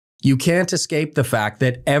You can't escape the fact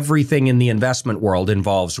that everything in the investment world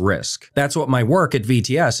involves risk. That's what my work at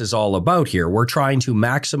VTS is all about here. We're trying to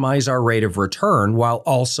maximize our rate of return while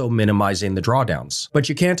also minimizing the drawdowns. But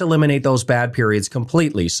you can't eliminate those bad periods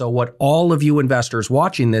completely, so what all of you investors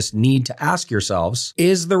watching this need to ask yourselves,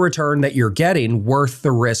 is the return that you're getting worth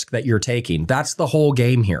the risk that you're taking? That's the whole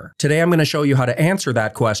game here. Today I'm going to show you how to answer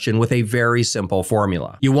that question with a very simple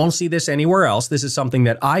formula. You won't see this anywhere else. This is something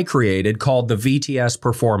that I created called the VTS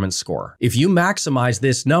Performance Score. If you maximize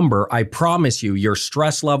this number, I promise you your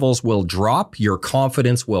stress levels will drop, your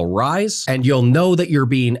confidence will rise, and you'll know that you're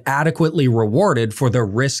being adequately rewarded for the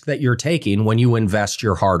risk that you're taking when you invest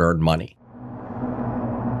your hard-earned money.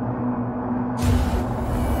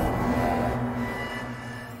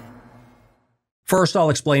 First, I'll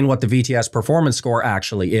explain what the VTS Performance Score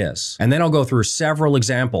actually is, and then I'll go through several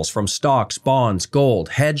examples from stocks, bonds, gold,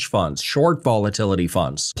 hedge funds, short volatility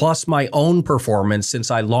funds, plus my own performance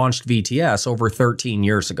since I launched VTS over 13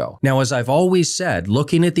 years ago. Now, as I've always said,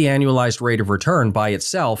 looking at the annualized rate of return by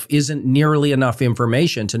itself isn't nearly enough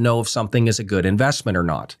information to know if something is a good investment or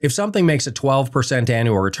not. If something makes a 12%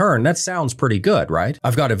 annual return, that sounds pretty good, right?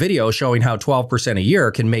 I've got a video showing how 12% a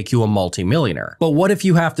year can make you a multimillionaire. But what if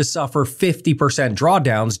you have to suffer 50%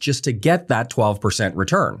 drawdowns just to get that 12%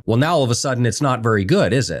 return? Well, now all of a sudden it's not very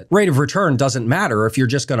good, is it? Rate of return doesn't matter if you're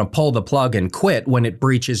just going to pull the plug and quit when it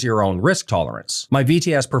breaches your own risk tolerance. My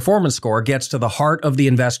VTS Performance Score gets to the heart of the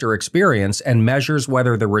investor experience and measures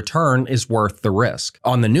whether the return is worth the risk.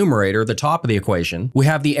 On the numerator, the top of the equation, we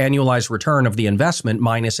have the annualized return of the investment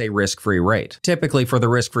minus a risk-free rate. Typically for the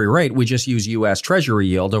risk-free rate, we just use US Treasury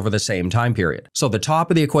yield over the same time period. So the top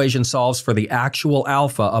of the equation solves for the actual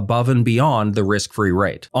alpha above and beyond the risk-free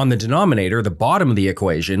rate. On the denominator, the bottom of the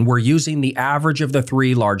equation, we're using the average of the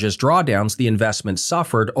three largest drawdowns the investment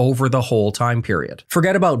suffered over the whole time period.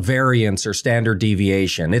 Forget about variance or standard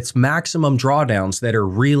deviation. It's maximum drawdowns that are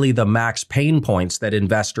really the max pain points that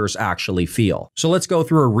investors actually feel. So let's go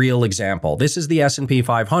through a real example. This is the S&P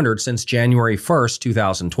 500 since January 1st,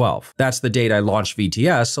 2012. That's the date I launched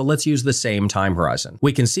VTS, so let's use the same time horizon.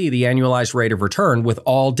 We can see the annualized rate of return with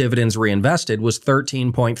all dividends reinvested was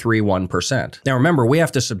 13.31%. Now remember, we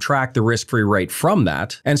have to subtract the risk-free rate from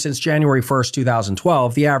that, and since January 1st,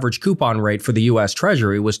 2012, the average coupon rate for the US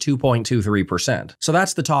Treasury was 2.23%. So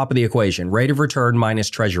that's the top of the equation, rate of return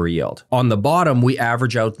minus Treasury yield. On the bottom, we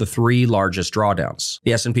average out the three largest drawdowns.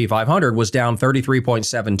 The S&P 500 was down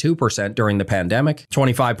 33.72% during the pandemic,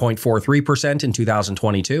 25.43% in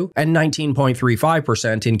 2022, and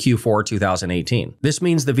 19.35% in Q4 2018. This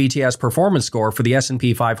means the VTS Performance Score for the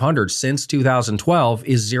S&P 500 since 2012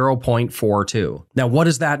 is 0.42. Now, what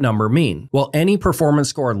does that number mean? Well, any performance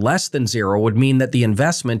score less than 0 would mean that the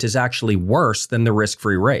investment is actually worse than the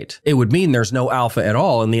risk-free rate. It would mean there's no alpha at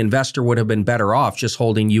all and the investor would have been better off just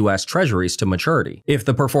holding US Treasuries to maturity. If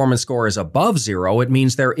the performance score is above 0, it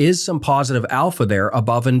means there is some positive alpha there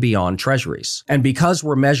above and beyond Treasuries. And because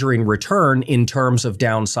we're measuring return in terms of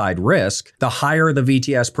downside risk, the higher the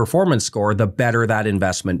VTS performance score, the better that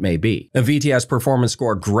investment may be. A VTS performance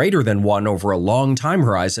score greater than 1 over a long time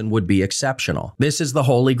horizon would be exceptional. This is the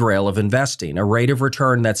holy grail of investing, a rate of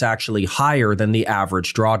return that's actually higher than the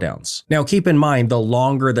average drawdowns. Now keep in mind, the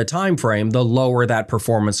longer the time frame, the lower that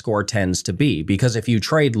performance score tends to be, because if you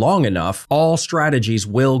trade long enough, all strategies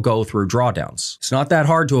will go through drawdowns. It's not that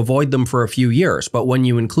hard to avoid them for a few years, but when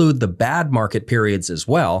you include the bad market periods as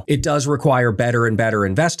well, it does require better and better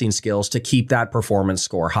investing skills to keep that performance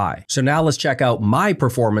score high. So now let's check out my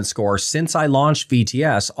performance score since I launched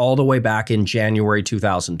VTS all the way back in January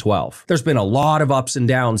 2012. There's been a lot of ups and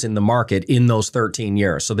downs in the market in those 13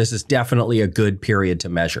 years, so this is definitely a good period to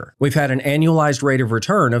measure. We've had an annualized rate of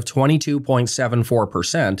return of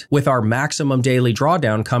 22.74%, with our maximum daily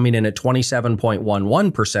drawdown coming in at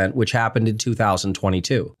 27.11%, which happened in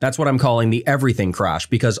 2022. That's what I'm calling the everything crash,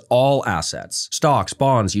 because all assets, stocks,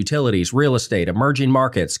 bonds, utilities, real estate, emerging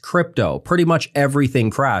markets, crypto, pretty much everything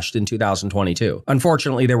crashed in 2022.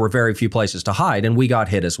 Unfortunately, there were very few places to hide, and we got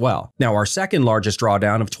hit as well. Now, our second largest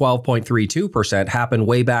drawdown of 12.32% happened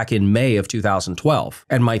way back in May of 2012,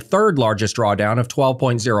 and my third largest drawdown of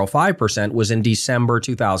 12.05% was in December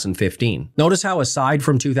 2015. Notice how aside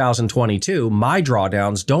from 2022, my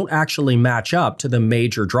drawdowns don't actually match up to the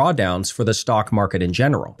major drawdowns for the stock market in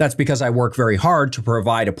general. That's because I work very hard to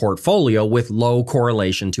provide a portfolio with low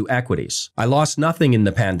correlation to equities. I lost nothing in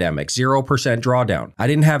the pandemic, 0% drawdown. I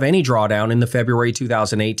didn't have any drawdown in the February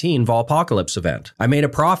 2018 Volpocalypse event. I made a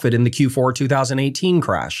profit in the Q4 2018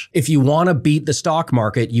 crash. If you you want to beat the stock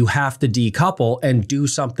market, you have to decouple and do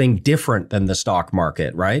something different than the stock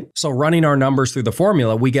market, right? So running our numbers through the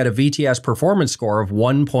formula, we get a VTS performance score of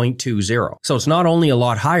 1.20. So it's not only a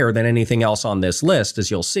lot higher than anything else on this list, as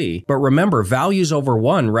you'll see, but remember, values over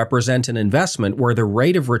 1 represent an investment where the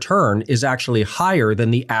rate of return is actually higher than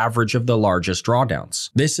the average of the largest drawdowns.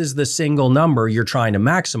 This is the single number you're trying to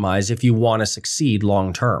maximize if you want to succeed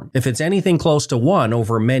long term. If it's anything close to 1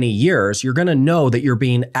 over many years, you're going to know that you're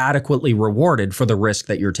being adequately rewarded for the risk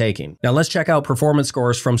that you're taking. Now let's check out performance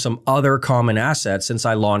scores from some other common assets since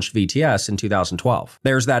I launched VTS in 2012.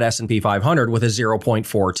 There's that S&P 500 with a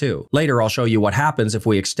 0.42. Later I'll show you what happens if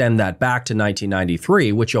we extend that back to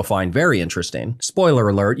 1993, which you'll find very interesting. Spoiler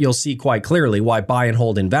alert, you'll see quite clearly why buy and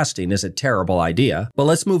hold investing is a terrible idea. But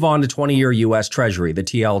let's move on to 20-year US Treasury, the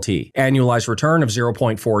TLT. Annualized return of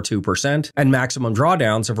 0.42% and maximum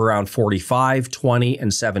drawdowns of around 45, 20,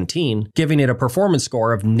 and 17, giving it a performance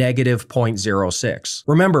score of negative 0.06.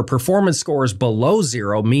 Remember, performance scores below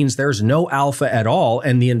 0 means there's no alpha at all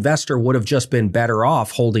and the investor would have just been better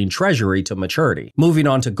off holding Treasury to maturity. Moving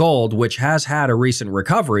on to gold, which has had a recent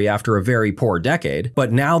recovery after a very poor decade,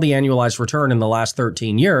 but now the annualized return in the last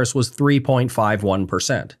 13 years was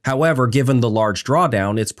 3.51%. However, given the large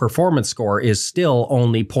drawdown, its performance score is still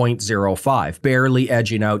only 0.05, barely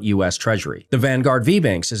edging out US Treasury. The Vanguard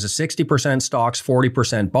VBanks is a 60% stocks,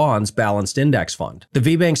 40% bonds balanced index fund. The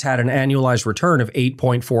VBanks had an annualized return of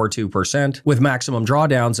 8.42%, with maximum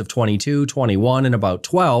drawdowns of 22, 21, and about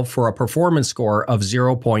 12 for a performance score of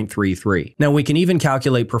 0.33. Now we can even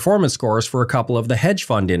calculate performance scores for a couple of the hedge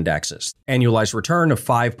fund indexes. Annualized return of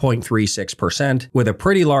 5.36%, with a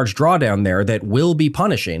pretty large drawdown there that will be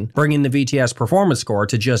punishing, bringing the VTS performance score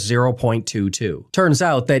to just 0.22. Turns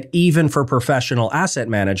out that even for professional asset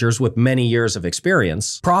managers with many years of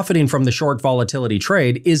experience, profiting from the short volatility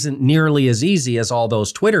trade isn't nearly as easy as all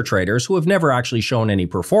those Twitter traders who have never actually shown any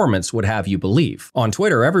performance would have you believe. On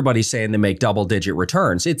Twitter, everybody's saying they make double-digit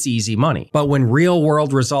returns. It's easy money. But when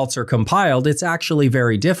real-world results are compiled, it's actually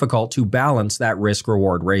very difficult to balance that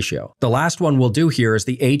risk-reward ratio. The last one we'll do here is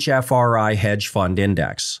the HFRI Hedge Fund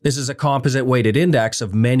Index. This is a composite-weighted index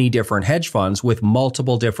of many different hedge funds with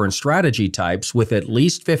multiple different strategy types with at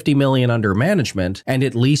least 50 million under management and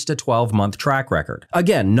at least a 12-month track record.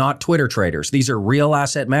 Again, not Twitter traders. These are real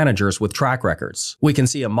asset managers with track records. We can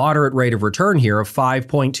see a moderate rate of return here of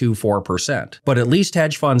 5.24%. But at least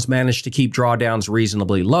hedge funds manage to keep drawdowns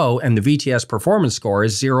reasonably low and the VTS performance score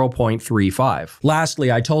is 0.35.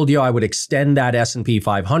 Lastly, I told you I would extend that S&P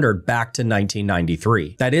 500 back to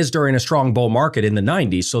 1993. That is during a strong bull market in the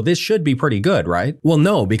 90s, so this should be pretty good, right? Well,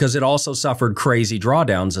 no, because it also suffered crazy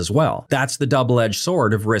drawdowns as well. That's the double-edged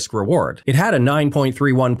sword of risk-reward. It had a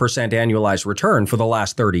 9.31% annualized return for the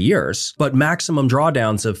last 30 years, but maximum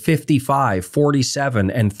drawdowns of 55,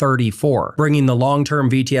 47, and 34, bringing the long-term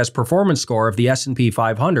VTS performance score of the S&P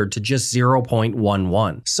 500 to just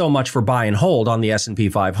 0.11. So much for buy and hold on the S&P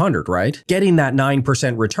 500, right? Getting that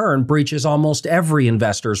 9% return breaches almost every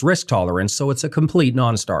investor's risk tolerance, so it's a complete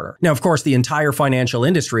non-starter. Now, of course, the entire financial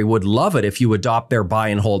industry would love it if you adopt their buy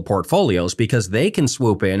and hold portfolios because they can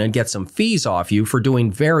swoop in and get some fees off you for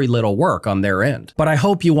doing very little work on their end. But I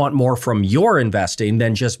hope you want more from your investing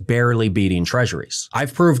than just barely beating treasuries.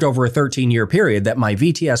 I've proved over a 13-year period that my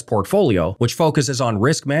VTS portfolio, which focuses on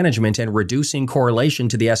risk management and reducing correlation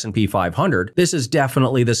to the S&P 500, this is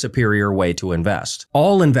definitely the superior way to invest.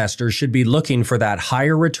 All investors should be looking for that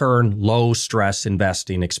higher return, low stress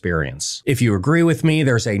investing experience. If you agree with me,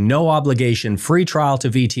 there's a no obligation free trial to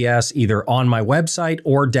VTS either on my website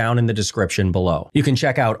or down in the description below. You can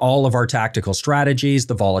check out all of our tactical strategies,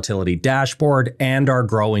 the volatility dashboard, and our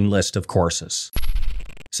growing list of courses.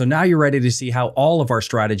 So now you're ready to see how all of our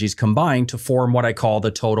strategies combine to form what I call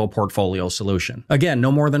the total portfolio solution. Again, no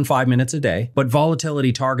more than 5 minutes a day, but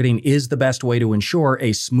volatility targeting is the best way to ensure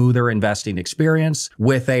a smoother investing experience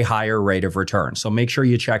with a higher rate of return. So make sure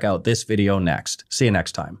you check out this video next. See you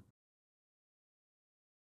next time.